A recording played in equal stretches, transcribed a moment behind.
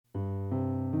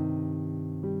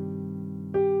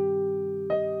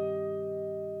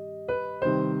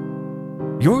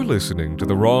You're listening to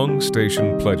The Wrong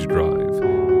Station Pledge Drive.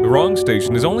 The Wrong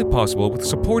Station is only possible with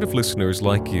supportive listeners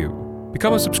like you.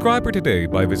 Become a subscriber today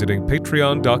by visiting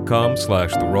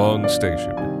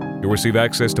patreon.com/thewrongstation. You'll receive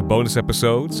access to bonus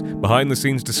episodes,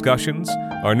 behind-the-scenes discussions,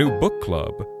 our new book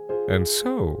club, and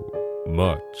so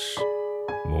much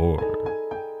more.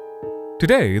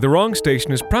 Today, The Wrong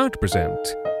Station is proud to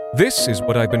present This Is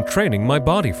What I've Been Training My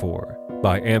Body For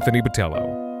by Anthony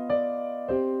Botello.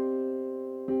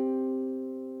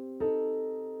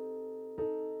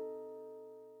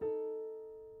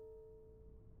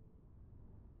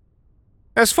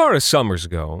 As far as summers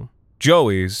go,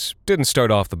 Joey's didn't start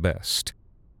off the best.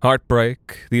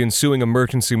 Heartbreak, the ensuing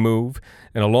emergency move,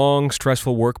 and a long,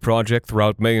 stressful work project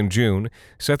throughout May and June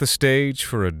set the stage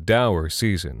for a dour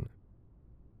season.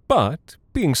 But,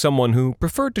 being someone who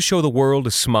preferred to show the world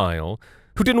a smile,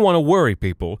 who didn't want to worry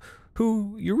people,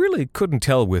 who you really couldn't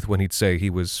tell with when he'd say he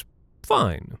was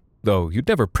fine, though you'd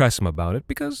never press him about it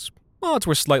because odds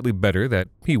were slightly better that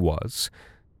he was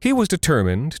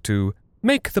determined to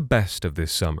make the best of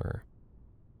this summer.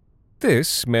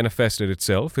 This manifested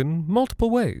itself in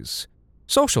multiple ways.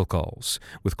 Social calls,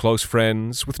 with close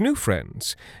friends, with new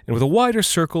friends, and with a wider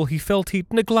circle he felt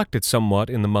he'd neglected somewhat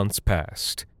in the months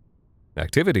past.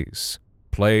 Activities,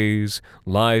 plays,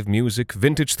 live music,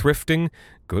 vintage thrifting,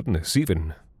 goodness,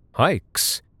 even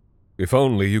hikes. If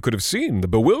only you could have seen the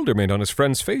bewilderment on his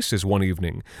friends' faces one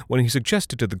evening when he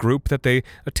suggested to the group that they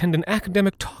attend an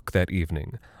academic talk that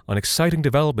evening on exciting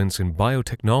developments in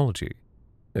biotechnology,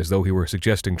 as though he were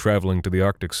suggesting traveling to the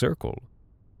Arctic Circle.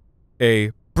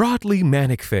 A broadly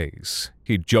manic phase,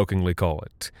 he'd jokingly call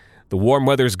it. The warm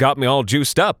weather's got me all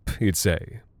juiced up, he'd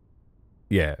say.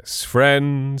 Yes,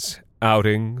 friends,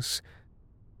 outings,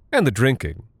 and the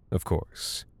drinking, of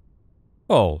course.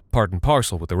 All part and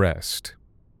parcel with the rest.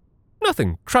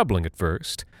 Nothing troubling at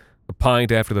first. A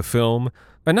pint after the film,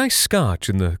 a nice scotch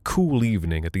in the cool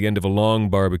evening at the end of a long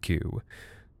barbecue.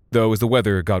 Though as the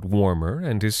weather got warmer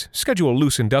and his schedule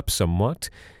loosened up somewhat,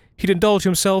 he'd indulge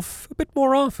himself a bit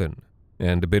more often,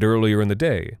 and a bit earlier in the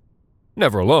day.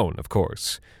 Never alone, of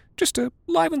course, just to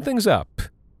liven things up.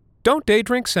 Don't day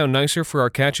drinks sound nicer for our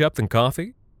catch-up than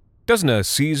coffee? Doesn't a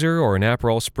Caesar or an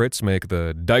Aperol Spritz make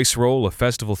the dice roll of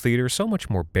festival theater so much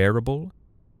more bearable?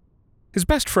 His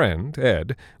best friend,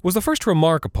 Ed, was the first to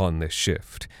remark upon this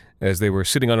shift, as they were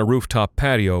sitting on a rooftop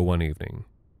patio one evening.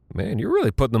 "Man, you're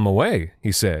really putting them away,"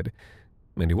 he said.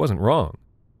 And he wasn't wrong.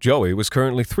 Joey was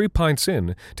currently 3 pints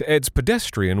in to Ed's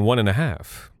pedestrian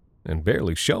 1.5, and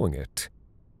barely showing it.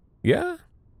 "Yeah?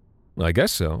 I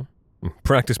guess so.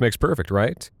 Practice makes perfect,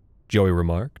 right?" Joey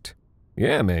remarked.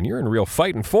 "Yeah, man, you're in real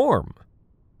fighting form."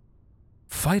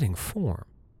 Fighting form?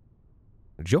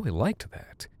 Joey liked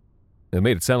that. It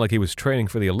made it sound like he was training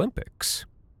for the Olympics.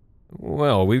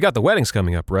 "Well, we've got the weddings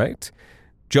coming up, right?"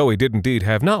 Joey did indeed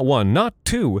have not one, not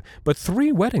two, but 3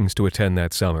 weddings to attend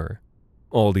that summer,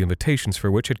 all the invitations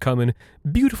for which had come in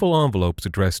beautiful envelopes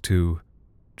addressed to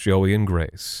Joey and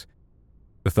Grace.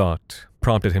 The thought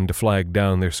prompted him to flag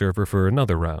down their server for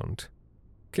another round.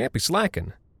 "Can't be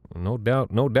slacking." No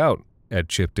doubt, Ed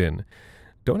chipped in.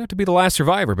 "Don't have to be the last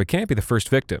survivor, but can't be the first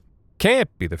victim. Can't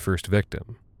be the first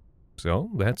victim.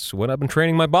 So that's what I've been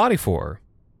training my body for."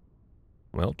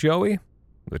 Well, Joey,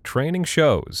 the training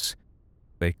shows.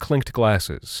 They clinked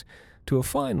glasses to a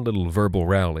fine little verbal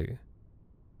rally.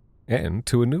 And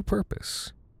to a new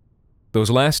purpose. Those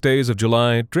last days of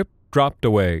July drip-dropped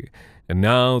away, and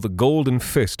now the golden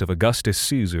fist of Augustus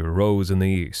Caesar rose in the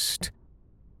east.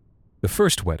 The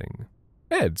first wedding,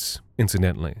 Ed's,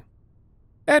 incidentally.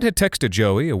 Ed had texted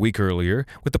Joey a week earlier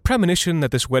with the premonition that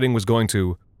this wedding was going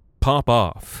to pop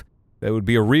off. That would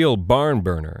be a real barn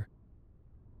burner.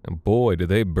 And boy, did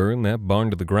they burn that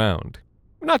barn to the ground.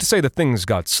 Not to say that things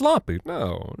got sloppy.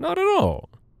 No, not at all.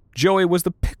 Joey was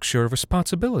the picture of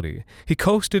responsibility. He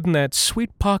coasted in that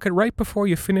sweet pocket right before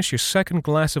you finish your second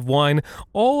glass of wine,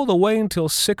 all the way until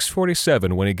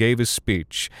 6:47 when he gave his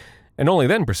speech, and only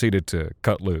then proceeded to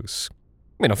cut loose.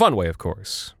 In a fun way, of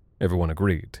course. Everyone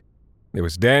agreed. There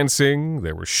was dancing,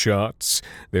 there were shots,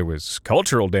 there was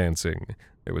cultural dancing,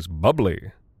 there was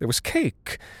bubbly, there was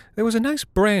cake, there was a nice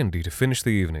brandy to finish the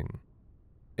evening.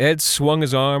 Ed swung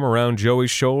his arm around Joey's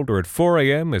shoulder at 4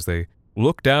 a.m. as they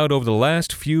looked out over the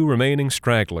last few remaining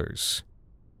stragglers.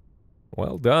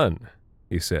 "Well done,"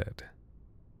 he said.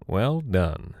 "Well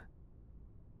done."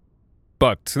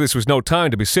 But this was no time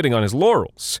to be sitting on his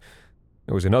laurels.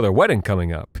 There was another wedding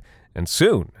coming up, and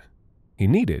soon. He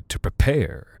needed to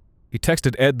prepare. He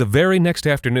texted Ed the very next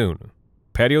afternoon.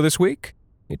 "Patio this week?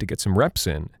 Need to get some reps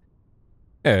in."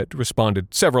 Ed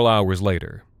responded several hours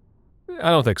later. "I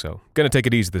don't think so. Gonna take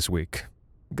it easy this week.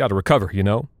 Gotta recover, you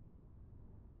know."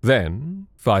 Then,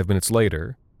 5 minutes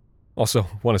later, also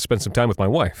want to spend some time with my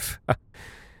wife.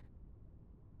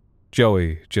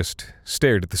 Joey just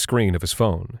stared at the screen of his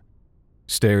phone,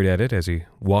 stared at it as he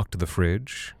walked to the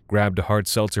fridge, grabbed a hard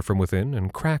seltzer from within,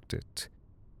 and cracked it.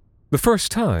 The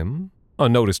first time,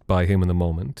 unnoticed by him in the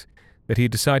moment, that he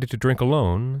decided to drink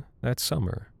alone that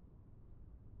summer.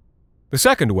 The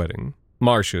second wedding,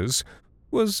 Marcia's,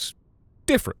 was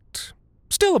different.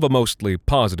 Still of a mostly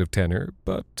positive tenor,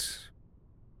 but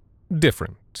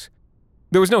different.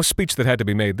 There was no speech that had to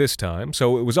be made this time,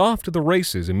 so it was off to the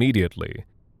races immediately.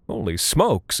 Holy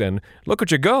smokes, and look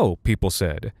at you go, people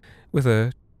said, with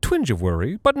a twinge of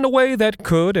worry, but in a way that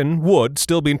could and would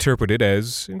still be interpreted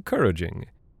as encouraging.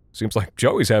 Seems like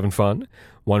Joey's having fun,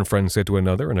 one friend said to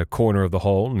another in a corner of the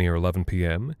hall near 11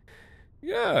 p.m.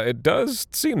 Yeah, it does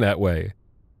seem that way,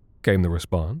 came the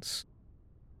response.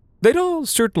 They'd all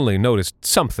certainly noticed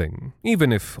something,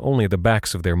 even if only at the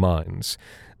backs of their minds,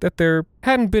 that there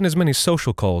hadn't been as many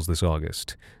social calls this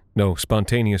August. No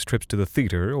spontaneous trips to the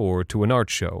theater or to an art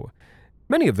show.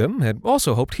 Many of them had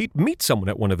also hoped he'd meet someone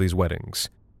at one of these weddings.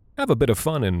 Have a bit of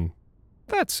fun in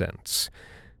that sense.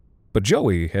 But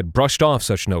Joey had brushed off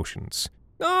such notions.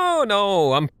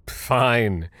 No, I'm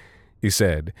fine, he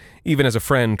said, even as a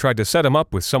friend tried to set him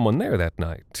up with someone there that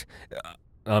night.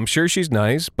 I'm sure she's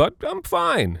nice, but I'm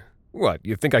fine. What,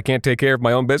 you think I can't take care of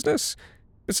my own business?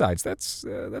 Besides, that's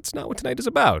not what tonight is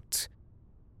about.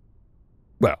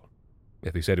 Well,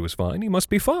 if he said he was fine, he must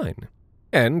be fine.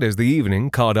 And as the evening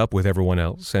caught up with everyone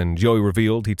else, and Joey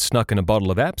revealed he'd snuck in a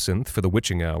bottle of absinthe for the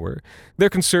witching hour, their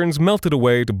concerns melted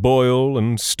away to boil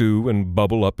and stew and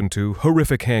bubble up into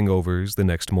horrific hangovers the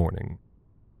next morning.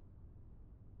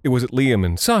 It was at Liam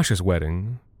and Sasha's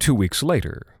wedding, 2 weeks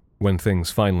later, when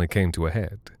things finally came to a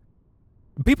head.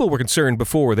 People were concerned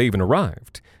before they even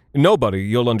arrived. Nobody,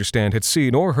 you'll understand, had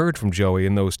seen or heard from Joey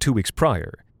in those 2 weeks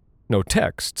prior. No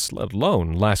texts, let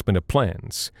alone last-minute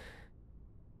plans.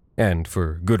 And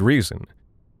for good reason.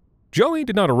 Joey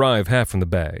did not arrive half in the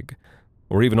bag,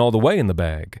 or even all the way in the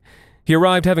bag. He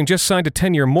arrived having just signed a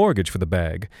 10-year mortgage for the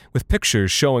bag, with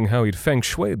pictures showing how he'd feng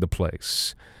shuied the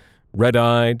place.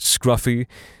 Red-eyed, scruffy,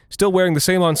 still wearing the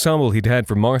same ensemble he'd had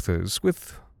for Martha's,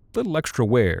 with little extra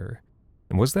wear.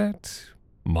 And was that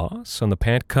moss on the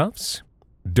pant cuffs?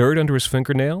 Dirt under his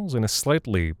fingernails, and a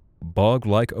slightly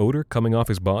bog-like odor coming off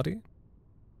his body?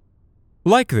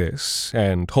 Like this,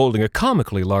 and holding a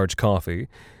comically large coffee,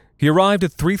 he arrived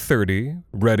at 3:30,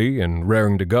 ready and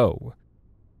raring to go.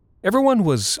 Everyone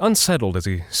was unsettled as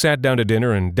he sat down to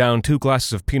dinner and downed 2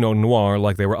 glasses of Pinot Noir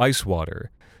like they were ice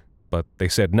water, but they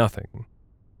said nothing.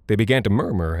 They began to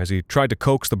murmur as he tried to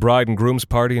coax the bride and groom's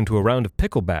party into a round of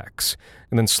picklebacks,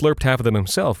 and then slurped half of them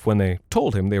himself when they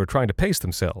told him they were trying to pace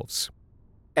themselves.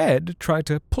 Ed tried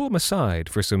to pull him aside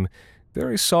for some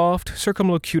very soft,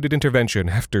 circumlocuted intervention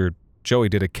after Joey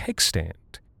did a keg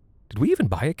stand. Did we even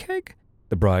buy a keg?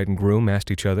 The bride and groom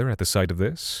asked each other at the sight of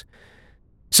this.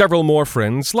 Several more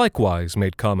friends likewise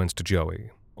made comments to Joey,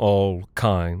 all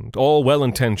kind, all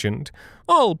well-intentioned,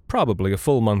 all probably a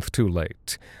full month too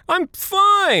late. I'm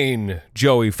fine,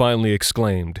 Joey finally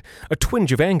exclaimed, a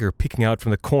twinge of anger peeking out from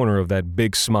the corner of that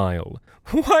big smile.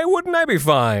 Why wouldn't I be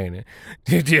fine?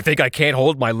 Do you think I can't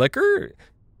hold my liquor?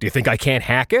 Do you think I can't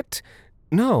hack it?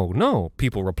 No,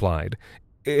 people replied.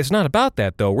 It's not about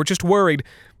that, though. We're just worried.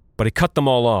 But he cut them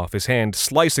all off, his hand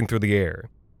slicing through the air.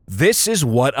 This is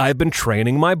what I've been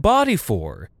training my body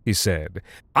for, he said.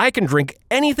 I can drink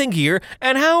anything here,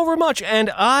 and however much,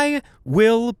 and I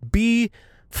will be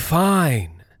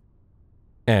fine.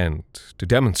 And, to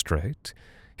demonstrate,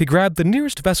 he grabbed the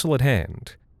nearest vessel at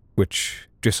hand, which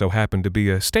just so happened to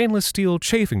be a stainless steel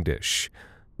chafing dish,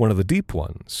 one of the deep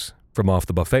ones, from off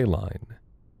the buffet line.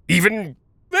 Even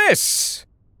this!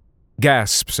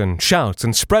 Gasps and shouts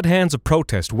and spread hands of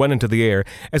protest went into the air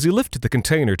as he lifted the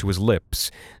container to his lips,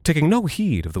 taking no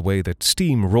heed of the way that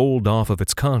steam rolled off of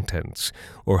its contents,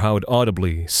 or how it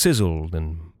audibly sizzled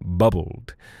and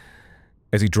bubbled.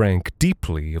 As he drank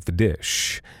deeply of the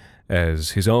dish,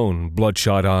 as his own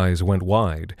bloodshot eyes went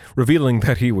wide, revealing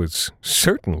that he was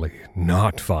certainly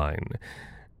not fine,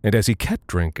 and as he kept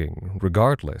drinking,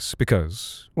 regardless,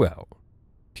 because, well,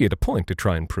 he had a point to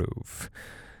try and prove.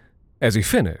 As he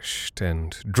finished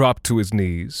and dropped to his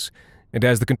knees, and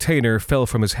as the container fell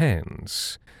from his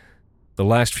hands, the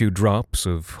last few drops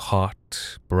of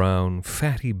hot, brown,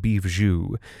 fatty beef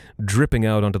jus dripping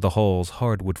out onto the hall's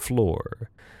hardwood floor,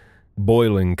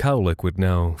 boiling cow liquid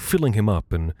now filling him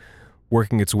up and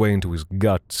working its way into his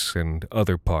guts and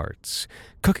other parts,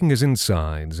 cooking his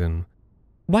insides and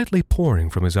lightly pouring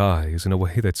from his eyes in a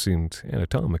way that seemed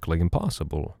anatomically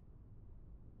impossible.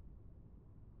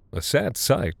 A sad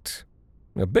sight,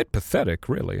 A bit pathetic,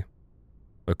 really.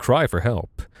 A cry for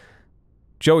help.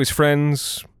 Joey's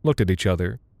friends looked at each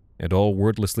other and all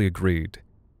wordlessly agreed.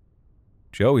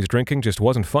 Joey's drinking just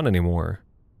wasn't fun anymore.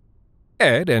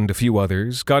 Ed and a few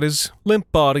others got his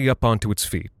limp body up onto its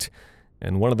feet,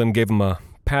 and one of them gave him a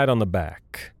pat on the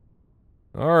back.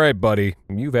 "All right, buddy,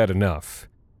 you've had enough.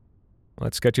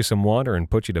 Let's get you some water and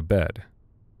put you to bed."